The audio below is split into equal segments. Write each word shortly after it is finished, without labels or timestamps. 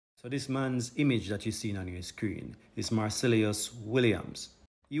So this man's image that you're seeing on your screen is Marcellus Williams.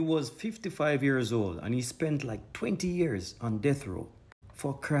 He was 55 years old and he spent like 20 years on death row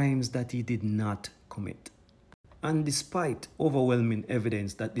for crimes that he did not commit. And despite overwhelming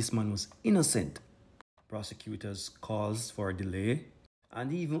evidence that this man was innocent, prosecutors' calls for a delay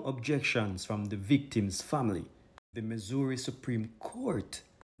and even objections from the victim's family, the Missouri Supreme Court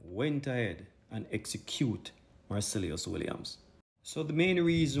went ahead and executed Marcellus Williams. So the main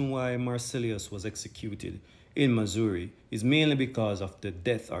reason why Marcellus was executed in Missouri is mainly because of the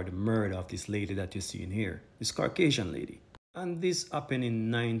death or the murder of this lady that you're seeing here, this Caucasian lady. And this happened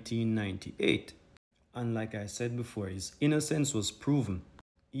in 1998. And like I said before, his innocence was proven.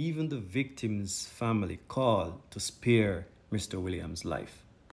 Even the victim's family called to spare Mr. Williams' life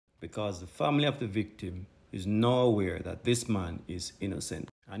because the family of the victim is now aware that this man is innocent.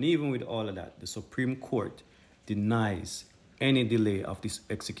 And even with all of that, the Supreme Court denies any delay of this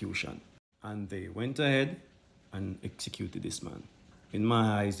execution. And they went ahead and executed this man. In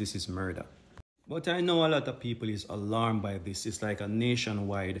my eyes, this is murder. But I know a lot of people is alarmed by this. It's like a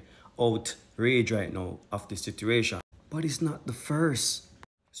nationwide outrage right now of the situation. But it's not the first.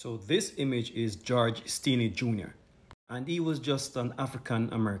 So this image is George Steeney Jr. And he was just an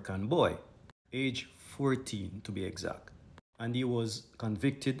African-American boy, age 14 to be exact. And he was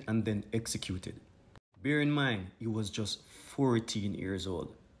convicted and then executed. Bear in mind, he was just 14 years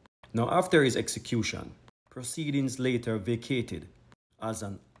old. Now, after his execution, proceedings later vacated as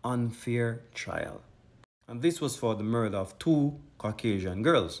an unfair trial. And this was for the murder of two Caucasian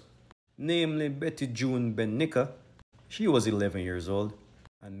girls, namely Betty June Bennica, she was 11 years old,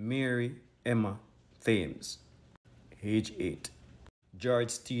 and Mary Emma Thames, age 8. George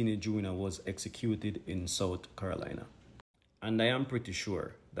Steeney Jr. was executed in South Carolina. And I am pretty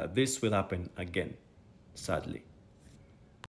sure that this will happen again, sadly.